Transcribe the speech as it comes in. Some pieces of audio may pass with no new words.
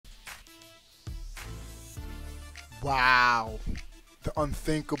Wow. The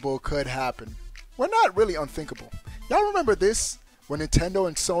unthinkable could happen. Well, not really unthinkable. Y'all remember this? When Nintendo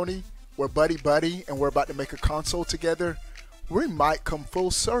and Sony were buddy-buddy and we're about to make a console together? We might come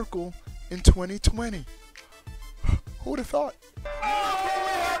full circle in 2020. Who would have thought?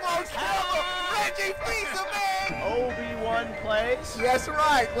 Reggie Fils-Aimé! Obi-Wan plays. That's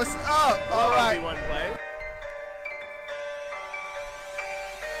right. What's up? All right. Obi-Wan plays.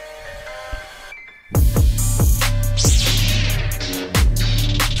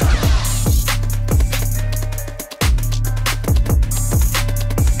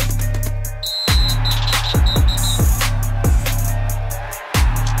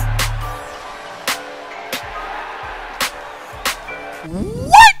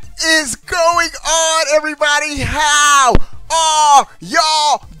 What is going on, everybody? How are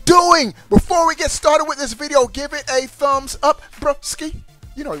y'all doing? Before we get started with this video, give it a thumbs up, broski.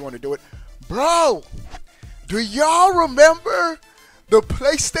 You know you want to do it. Bro, do y'all remember the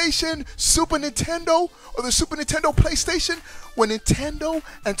PlayStation Super Nintendo or the Super Nintendo PlayStation when Nintendo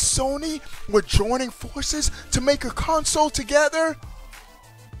and Sony were joining forces to make a console together?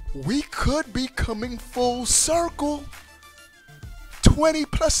 We could be coming full circle 20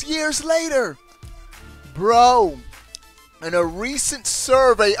 plus years later. Bro, in a recent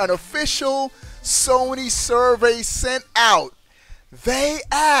survey, an official Sony survey sent out, they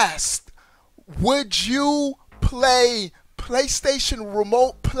asked, would you play PlayStation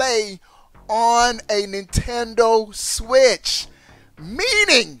Remote Play on a Nintendo Switch?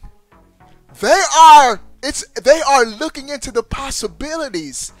 Meaning, they are looking into the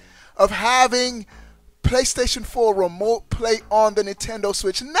possibilities of having PlayStation 4 Remote Play on the Nintendo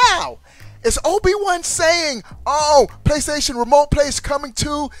Switch. Now, is Obi-Wan saying, oh, PlayStation Remote Play is coming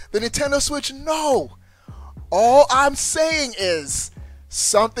to the Nintendo Switch? No. All I'm saying is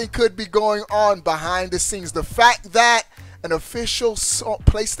something could be going on behind the scenes. The fact that an official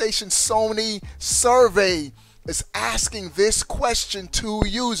PlayStation Sony survey is asking this question to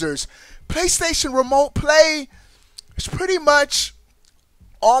users. PlayStation Remote Play is pretty much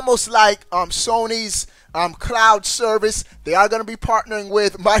almost like Sony's cloud service. They are going to be partnering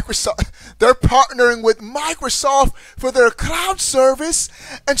with Microsoft. They're partnering with Microsoft for their cloud service.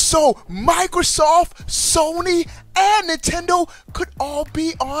 And so Microsoft, Sony, and Nintendo could all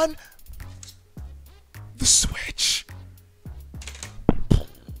be on the Switch.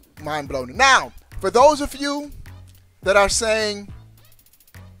 Mind blown. Now, for those of you that are saying,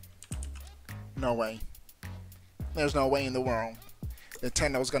 no way. There's no way in the world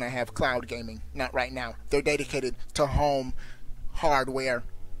Nintendo's going to have cloud gaming. Not right now. They're dedicated to home hardware,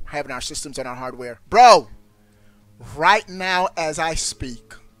 having our systems on our hardware. Bro, right now as I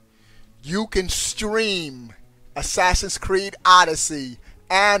speak, you can stream Assassin's Creed Odyssey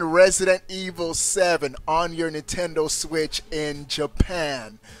and Resident Evil 7 on your Nintendo Switch in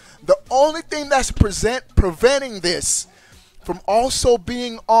Japan. The only thing that's preventing this from also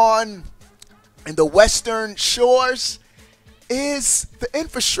being on in the Western shores is the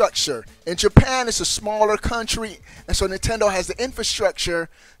infrastructure. In Japan, it's a smaller country, and so Nintendo has the infrastructure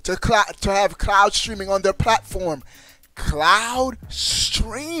to have cloud streaming on their platform. Cloud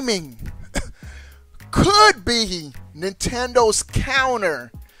streaming could be Nintendo's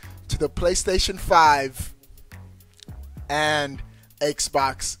counter to the PlayStation 5 and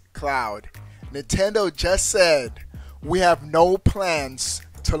Xbox Cloud. Nintendo just said, we have no plans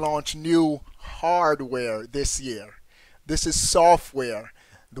to launch new hardware this year. This is software.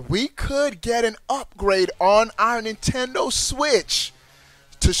 We could get an upgrade on our Nintendo Switch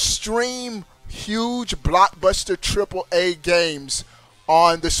to stream huge blockbuster AAA games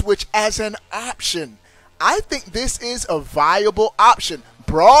on the Switch as an option. I think this is a viable option.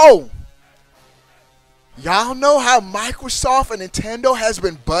 Bro, y'all know how Microsoft and Nintendo has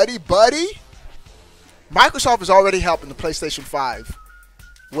been buddy-buddy? Microsoft is already helping the PlayStation 5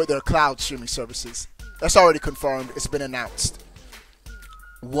 with their cloud streaming services. That's already confirmed. It's been announced.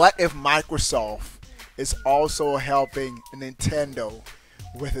 What if Microsoft is also helping Nintendo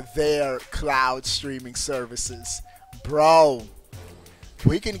with their cloud streaming services? Bro,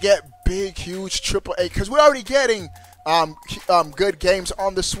 we can get big, huge AAA, because we're already getting good games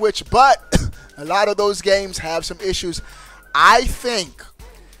on the Switch, but a lot of those games have some issues. I think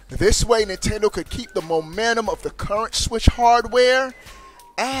this way Nintendo could keep the momentum of the current Switch hardware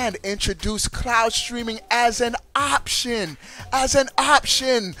and introduce cloud streaming as an option. As an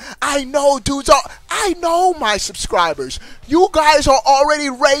option. I know, dudes. I know my subscribers. You guys are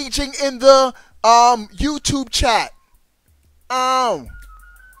already raging in the YouTube chat.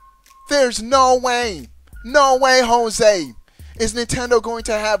 There's no way, Jose, is Nintendo going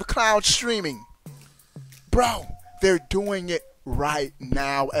to have cloud streaming. Bro, They're doing it right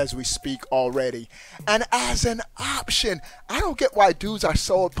now as we speak already. And as an option, I don't get why dudes are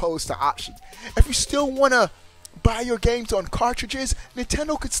so opposed to options. If you still want to buy your games on cartridges,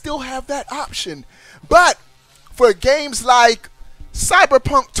 Nintendo could still have that option. But for games like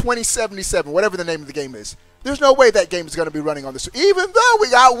Cyberpunk 2077, whatever the name of the game is, there's no way that game is going to be running on the Switch, even though we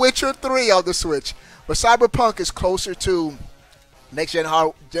got Witcher 3 on the Switch. But Cyberpunk is closer to next-gen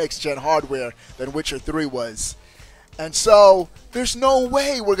hardware than Witcher 3 was. And so there's no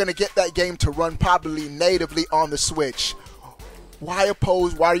way we're going to get that game to run probably natively on the Switch. Why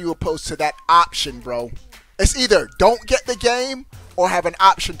are you opposed to that option, bro? It's either don't get the game or have an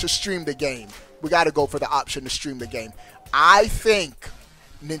option to stream the game. We got to go for the option to stream the game. I think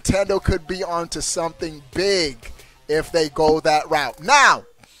Nintendo could be onto something big if they go that route. Now,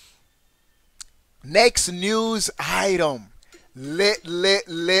 next news item.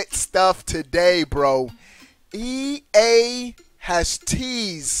 Lit stuff today, bro. EA has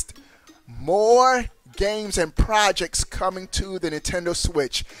teased more games and projects coming to the Nintendo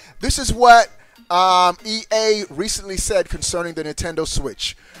Switch. This is what EA recently said concerning the Nintendo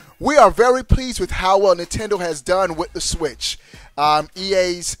Switch. We are very pleased with how well Nintendo has done with the Switch.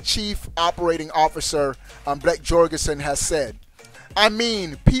 EA's Chief Operating Officer, Blake Jorgensen, has said. I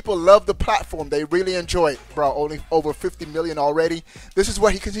mean, people love the platform. They really enjoy it, bro. Only over 50 million already. This is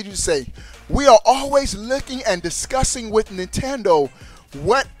what he continued to say. We are always looking and discussing with Nintendo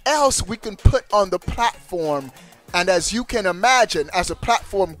what else we can put on the platform. And as you can imagine, as the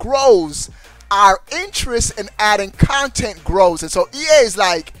platform grows, our interest in adding content grows. And so EA is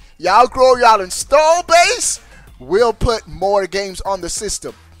like, y'all grow y'all install base, we'll put more games on the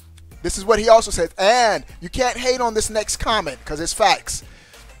system. This is what he also said. And you can't hate on this next comment because it's facts.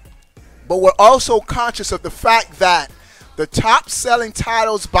 But we're also conscious of the fact that the top selling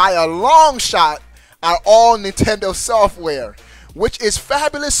titles by a long shot are all Nintendo software, which is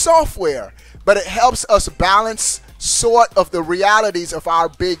fabulous software. But it helps us balance sort of the realities of our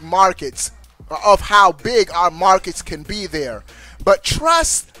big markets, of how big our markets can be there. But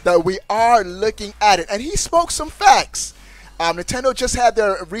trust that we are looking at it. And he spoke some facts. Nintendo just had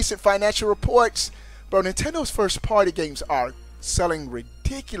their recent financial reports. Bro, Nintendo's first party games are selling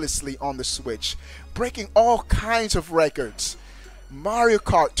ridiculously on the Switch, breaking all kinds of records. Mario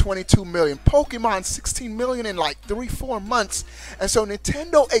Kart 22 million, Pokemon 16 million in like 3-4 months. And so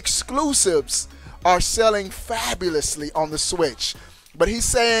Nintendo exclusives are selling fabulously on the Switch. But he's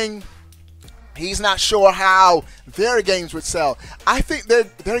saying he's not sure how their games would sell. I think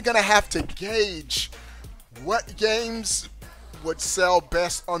they're going to have to gauge what games would sell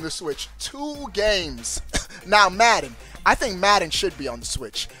best on the Switch. 2 games. Now, Madden. I think Madden should be on the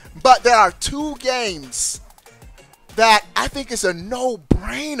Switch. But there are 2 games that I think is a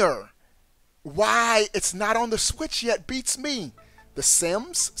no-brainer. Why it's not on the Switch yet beats me. The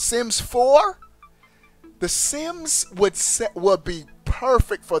Sims. Sims 4. The Sims would be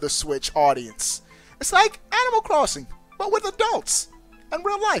perfect for the Switch audience. It's like Animal Crossing, but with adults and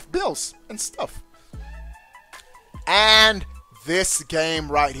real life bills and stuff. And this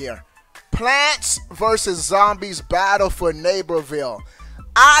game right here, Plants vs. Zombies Battle for Neighborville.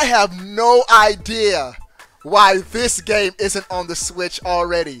 I have no idea why this game isn't on the Switch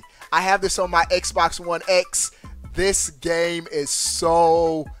already. I have this on my Xbox One X. This game is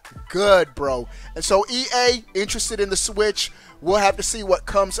so good, bro. And so EA interested in the Switch. We'll have to see what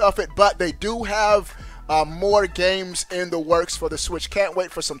comes of it, but they do have more games in the works for the Switch. Can't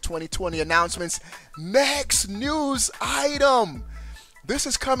wait for some 2020 announcements. Next news item. This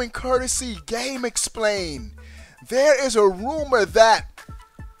is coming courtesy GameXplain. There is a rumor that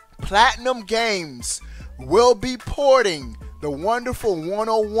Platinum Games will be porting the wonderful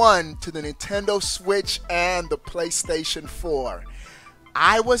 101 to the Nintendo Switch and the PlayStation 4.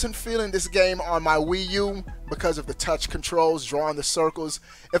 I wasn't feeling this game on my Wii U because of the touch controls, drawing the circles.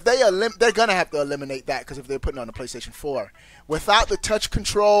 If they're going to have to eliminate that because if they're putting it on the PlayStation 4. Without the touch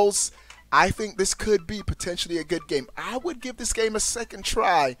controls, I think this could be potentially a good game. I would give this game a second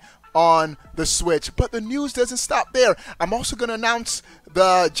try on the Switch. But the news doesn't stop there. I'm also going to announce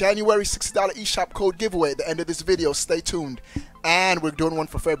the January $60 eShop code giveaway at the end of this video. Stay tuned. And we're doing one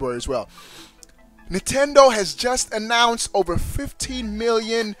for February as well. Nintendo has just announced over 15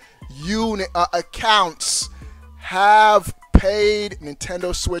 million accounts have paid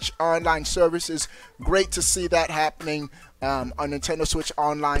Nintendo Switch Online services. Great to see that happening. Our Nintendo Switch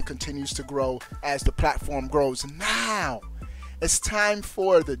Online continues to grow as the platform grows. Now, it's time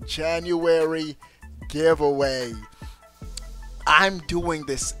for the January giveaway. I'm doing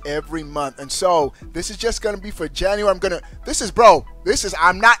this every month. And so this is just going to be for January. I'm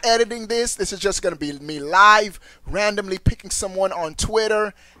not editing this. This is just going to be me live, randomly picking someone on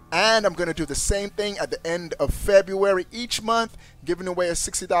Twitter. And I'm going to do the same thing at the end of February each month, giving away a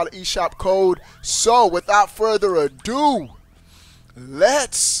 $60 eShop code. So without further ado,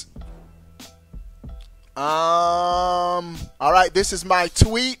 let's... all right, this is my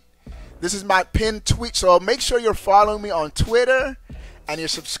tweet. This is my pinned tweet. So make sure you're following me on Twitter and you're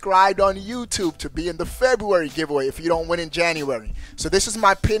subscribed on YouTube to be in the February giveaway if you don't win in January. So this is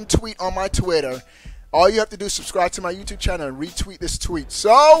my pinned tweet on my Twitter. All you have to do is subscribe to my YouTube channel and retweet this tweet.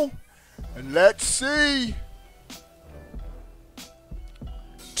 So, let's see.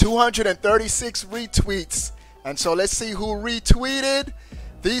 236 retweets. And so let's see who retweeted.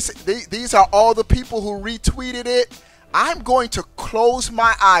 These are all the people who retweeted it. I'm going to close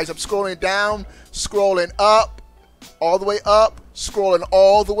my eyes. I'm scrolling down, scrolling up, all the way up, scrolling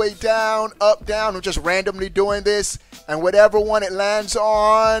all the way down, up, down. I'm just randomly doing this. And whatever one it lands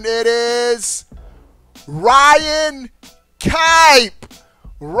on, it is Ryan Kipe.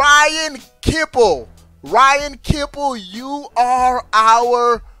 Ryan Kipple. Ryan Kipple, you are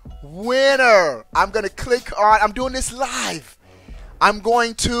our winner. I'm going to click on, I'm doing this live. I'm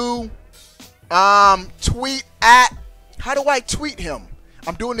going to tweet at, how do I tweet him?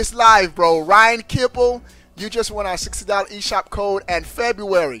 I'm doing this live, bro. Ryan Kipple, you just won our $60 eShop code, and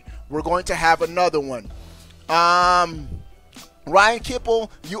February, we're going to have another one. Ryan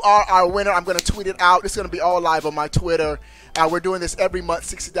Kipple, you are our winner. I'm going to tweet it out. It's going to be all live on my Twitter. We're doing this every month,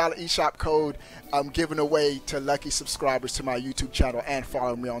 $60 eShop code. I'm giving away to lucky subscribers to my YouTube channel and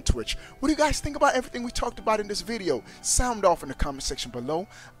follow me on Twitch. What do you guys think about everything we talked about in this video? Sound off in the comment section below.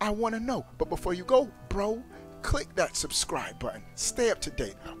 I want to know. But before you go, bro, click that subscribe button. Stay up to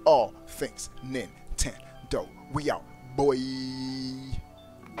date. All things Nintendo. We out, boy.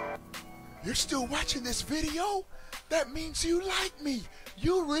 You're still watching this video? That means you like me.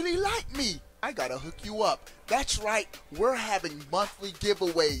 You really like me. I gotta hook you up. That's right, we're having monthly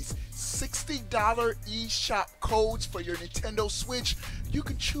giveaways. $60 eShop codes for your Nintendo Switch. You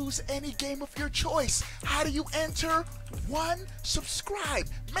can choose any game of your choice. How do you enter? 1, subscribe.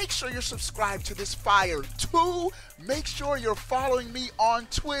 Make sure you're subscribed to this fire. 2, make sure you're following me on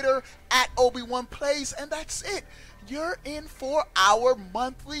Twitter at Obi1Plays, and that's it. You're in for our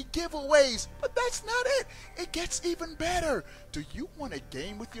monthly giveaways. But that's not it. It gets even better. Do you want to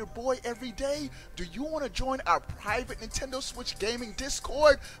game with your boy every day? Do you want to join our private Nintendo Switch gaming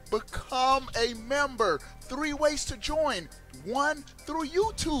Discord? Become a member. 3 ways to join. 1, through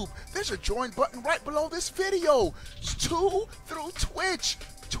YouTube. There's a join button right below this video. 2, through Twitch.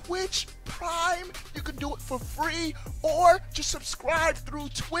 Twitch Prime, you can do it for free, or just subscribe through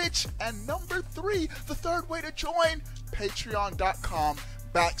Twitch. And number 3, the third way to join,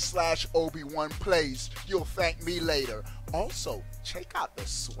 patreon.com/Obi1Plays. You'll thank me later. Also, check out the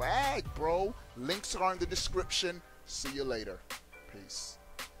swag, bro. Links are in the description. See you later. Peace.